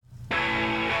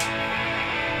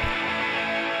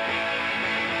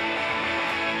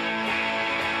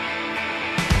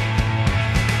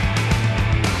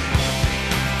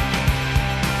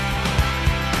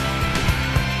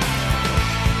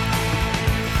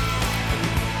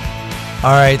All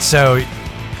right, so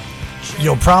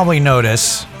you'll probably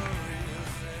notice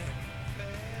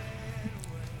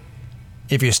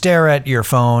if you stare at your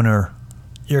phone or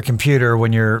your computer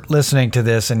when you're listening to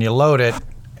this and you load it,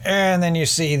 and then you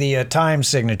see the time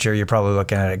signature, you're probably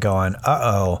looking at it going,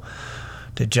 uh-oh,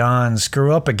 did John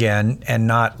screw up again and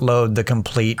not load the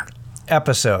complete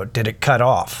episode? Did it cut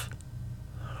off?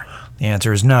 The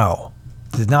answer is no.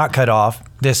 It did not cut off.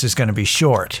 This is going to be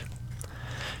short.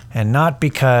 And not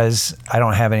because I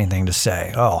don't have anything to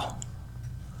say. Oh,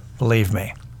 believe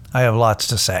me, I have lots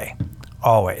to say.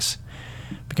 Always.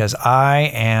 Because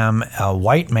I am a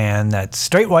white man, that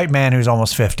straight white man who's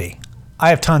almost 50.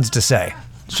 I have tons to say.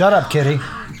 Shut up, kitty.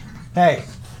 Hey,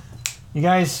 you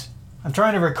guys, I'm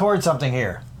trying to record something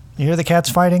here. You hear the cats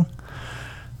fighting?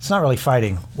 It's not really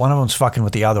fighting. One of them's fucking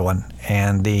with the other one.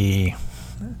 And the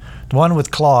one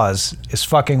with claws is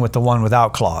fucking with the one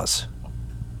without claws.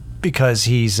 Because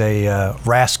he's a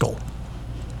rascal.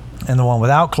 And the one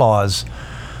without claws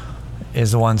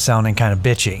is the one sounding kind of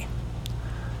bitchy.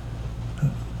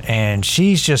 And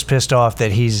she's just pissed off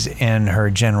that he's in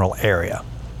her general area.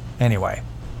 Anyway,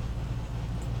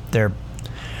 they're...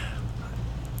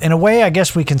 In a way, I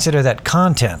guess we consider that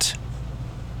content.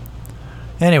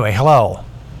 Anyway, hello.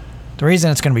 The reason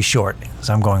it's going to be short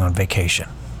is I'm going on vacation.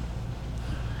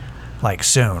 Like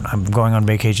soon. I'm going on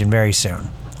vacation very soon.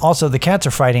 Also, the cats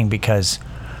are fighting because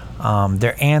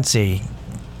they're antsy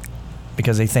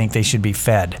because they think they should be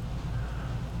fed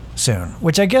soon,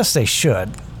 which I guess they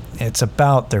should. It's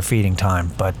about their feeding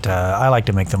time, but I like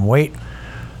to make them wait.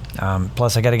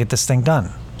 Plus, I got to get this thing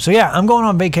done. So yeah, I'm going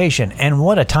on vacation, and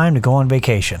what a time to go on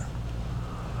vacation.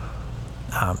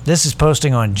 This is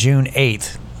posting on June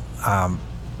 8th,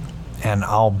 and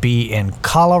I'll be in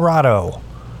Colorado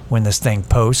when this thing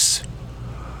posts.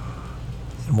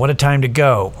 What a time to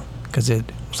go, because it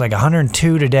was like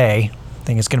 102 today. I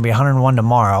think it's going to be 101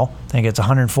 tomorrow. I think it's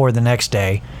 104 the next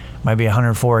day. Might be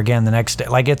 104 again the next day.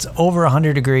 Like, it's over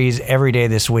 100 degrees every day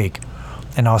this week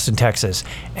in Austin, Texas.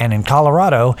 And in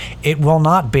Colorado, it will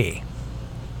not be.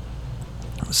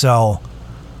 So,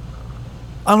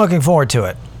 I'm looking forward to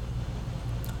it.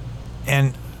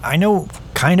 And I know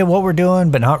kind of what we're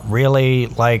doing, but not really.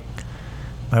 Like,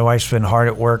 my wife's been hard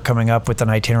at work coming up with an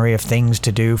itinerary of things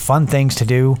to do, fun things to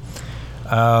do.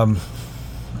 I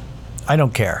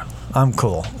don't care. I'm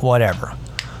cool. Whatever.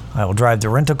 I will drive the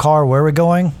rental car. Where are we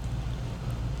going?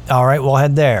 All right, we'll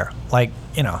head there. Like,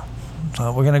 you know,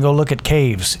 we're going to go look at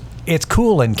caves. It's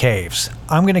cool in caves.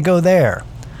 I'm going to go there.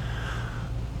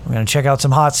 We're going to check out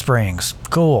some hot springs.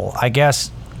 Cool. I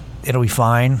guess it'll be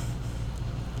fine.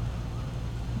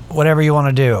 Whatever you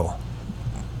want to do.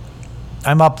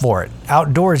 I'm up for it.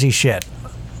 Outdoorsy shit.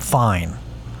 Fine.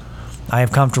 I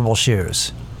have comfortable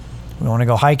shoes. We want to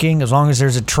go hiking as long as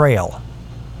there's a trail.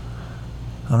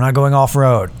 I'm not going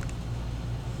off-road.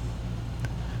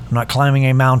 I'm not climbing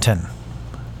a mountain.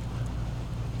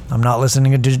 I'm not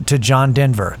listening to John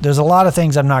Denver. There's a lot of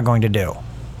things I'm not going to do.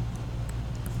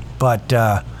 But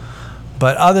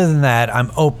other than that,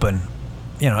 I'm open.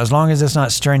 You know, as long as it's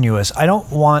not strenuous. I don't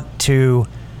want to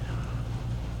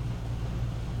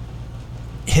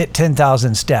hit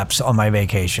 10,000 steps on my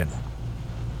vacation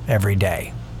every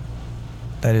day.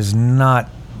 That is not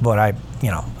what I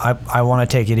want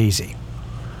to take it easy.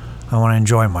 I want to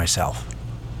enjoy myself.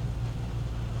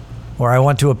 Or I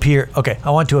want to appear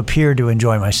to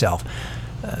enjoy myself.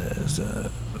 It's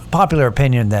a popular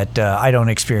opinion that I don't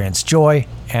experience joy,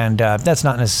 and that's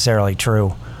not necessarily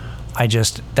true.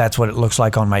 That's what it looks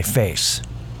like on my face.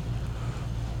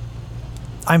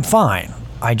 I'm fine.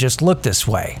 I just look this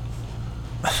way.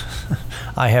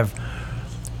 I have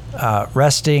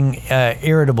resting,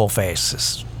 irritable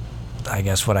face, I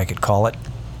guess what I could call it.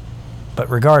 But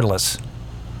regardless,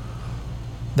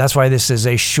 that's why this is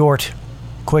a short,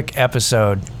 quick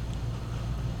episode.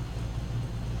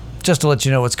 Just to let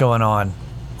you know what's going on.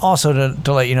 Also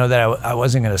to let you know that I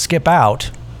wasn't going to skip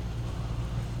out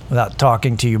without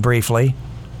talking to you briefly,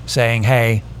 saying,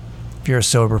 hey, if you're a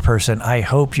sober person, I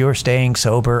hope you're staying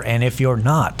sober. And if you're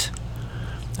not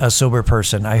a sober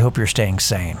person, I hope you're staying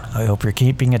sane. I hope you're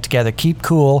keeping it together. Keep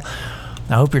cool.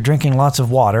 I hope you're drinking lots of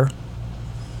water.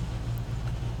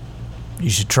 You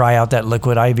should try out that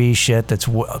liquid IV shit that's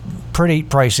pretty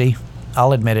pricey.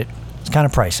 I'll admit it. It's kind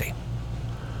of pricey.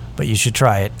 But you should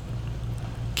try it.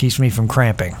 Keeps me from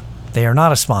cramping. They are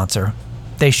not a sponsor.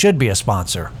 They should be a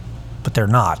sponsor, but they're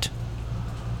not.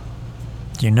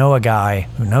 You know a guy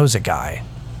who knows a guy.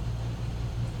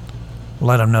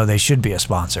 Let them know they should be a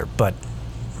sponsor, but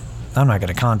I'm not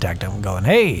going to contact them going,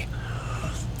 hey,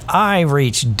 I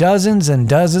reach dozens and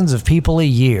dozens of people a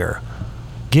year.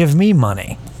 Give me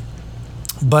money.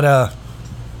 But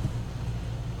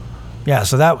yeah,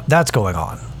 so that's going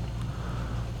on.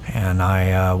 And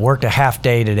I worked a half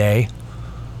day today.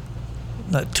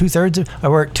 I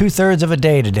worked 2/3 of a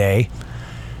day today.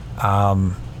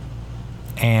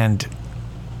 And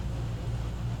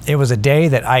it was a day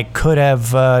that I could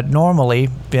have normally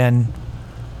been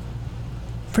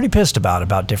pretty pissed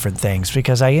about different things,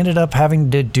 because I ended up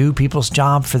having to do people's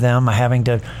job for them, having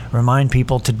to remind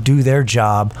people to do their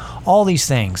job, all these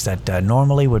things that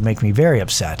normally would make me very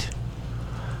upset.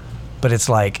 But it's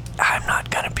like, I'm not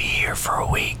going to be here for a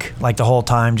week. Like the whole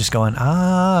time just going,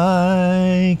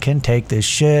 I can take this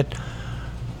shit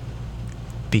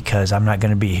because I'm not going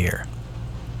to be here.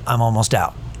 I'm almost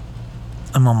out.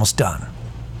 I'm almost done.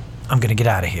 I'm going to get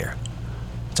out of here.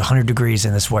 It's 100 degrees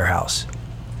in this warehouse.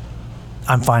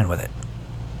 I'm fine with it.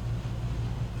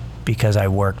 Because I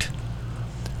worked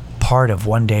part of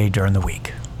one day during the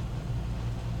week.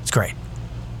 It's great.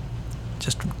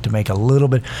 Just to make a little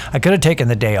bit. I could have taken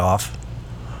the day off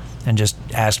and just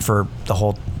asked for the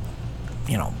whole,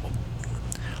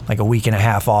 like a week and a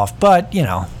half off. But,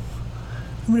 I'm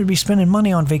going to be spending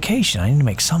money on vacation. I need to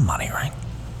make some money, right?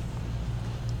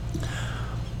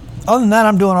 Other than that,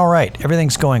 I'm doing all right.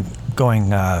 Everything's going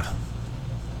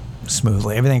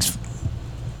smoothly.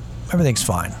 Everything's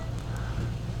fine.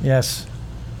 Yes,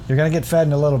 you're going to get fed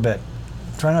in a little bit.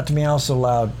 Try not to meow so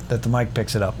loud that the mic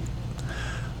picks it up.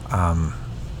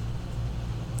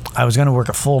 I was going to work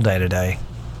a full day today,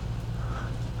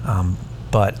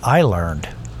 but I learned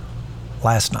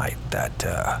last night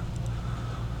that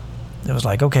it was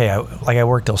like, okay, I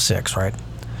worked till 6, right?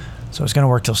 So I was going to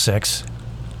work till 6,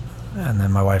 and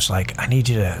then my wife's like, I need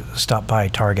you to stop by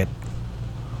Target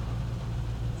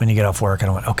when you get off work. And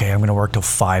I went, okay, I'm going to work till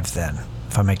 5 then,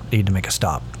 if I need to make a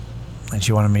stop. And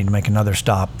she wanted me to make another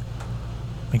stop.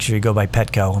 Make sure you go by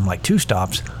Petco. I'm like, 2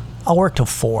 stops. I'll work till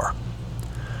 4.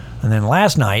 And then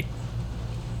last night,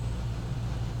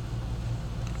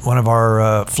 one of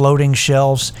our floating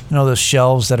shelves, those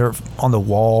shelves that are on the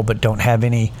wall but don't have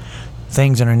any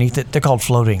things underneath it, they're called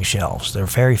floating shelves. They're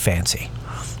very fancy.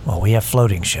 Well, we have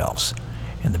floating shelves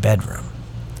in the bedroom,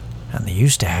 and they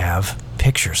used to have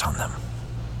pictures on them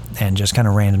and just kind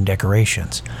of random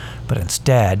decorations. But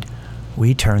instead,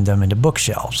 we turned them into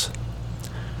bookshelves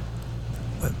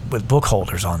with book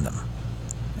holders on them.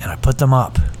 And I put them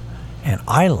up, and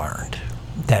I learned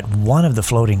that one of the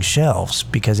floating shelves,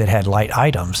 because it had light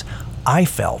items, I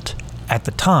felt at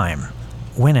the time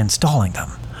when installing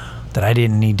them that I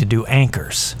didn't need to do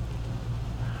anchors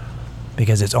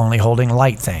because it's only holding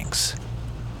light things.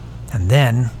 And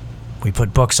then we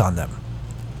put books on them.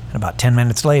 And about 10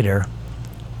 minutes later,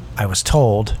 I was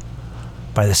told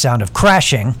by the sound of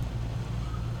crashing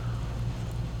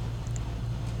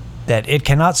that it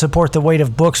cannot support the weight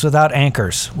of books without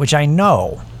anchors, which I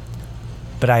know,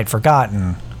 but I had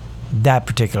forgotten that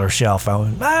particular shelf. I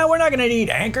went, we're not going to need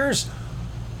anchors.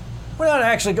 We're not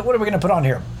actually, what are we going to put on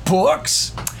here?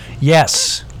 Books?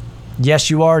 Yes. Yes,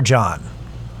 you are, John.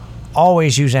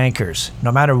 Always use anchors,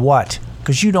 no matter what,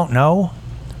 because you don't know.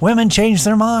 Women change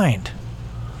their mind.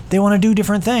 They want to do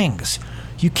different things.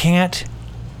 You can't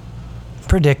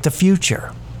predict the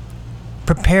future.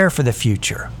 Prepare for the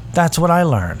future. That's what I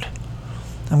learned.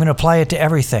 I'm going to apply it to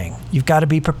everything. You've got to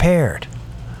be prepared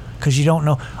because you don't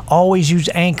know. Always use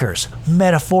anchors,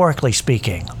 metaphorically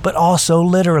speaking, but also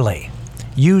literally.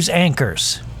 Use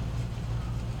anchors.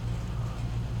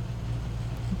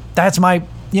 That's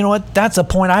that's a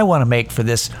point I want to make for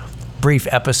this brief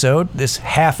episode, this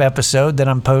half episode that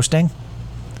I'm posting.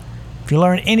 If you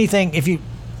learn anything, if you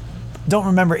don't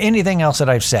remember anything else that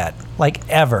I've said, like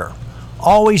ever,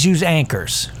 always use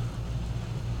anchors.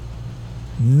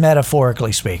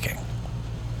 Metaphorically speaking.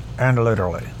 And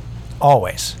literally.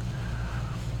 Always.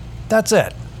 That's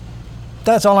it.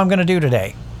 That's all I'm going to do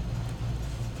today.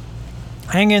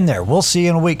 Hang in there. We'll see you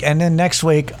in a week. And then next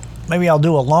week, maybe I'll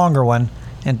do a longer one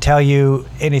and tell you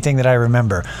anything that I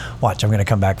remember. Watch, I'm going to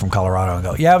come back from Colorado and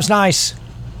go, yeah, it was nice. Do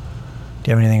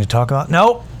you have anything to talk about?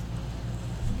 Nope.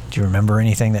 Do you remember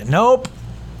anything that? Nope.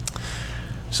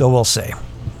 So we'll see.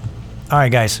 All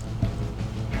right, guys.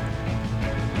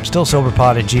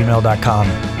 StillSoberPod@gmail.com.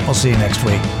 We'll see you next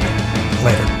week.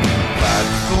 Later. Fight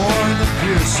for the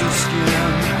piercer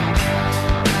skin.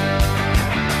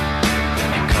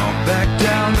 Come back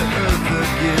down to earth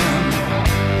again.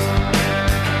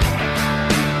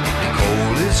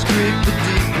 Cold is creeping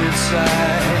deep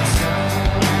inside.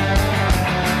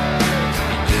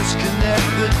 Disconnect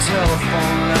the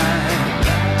telephone line.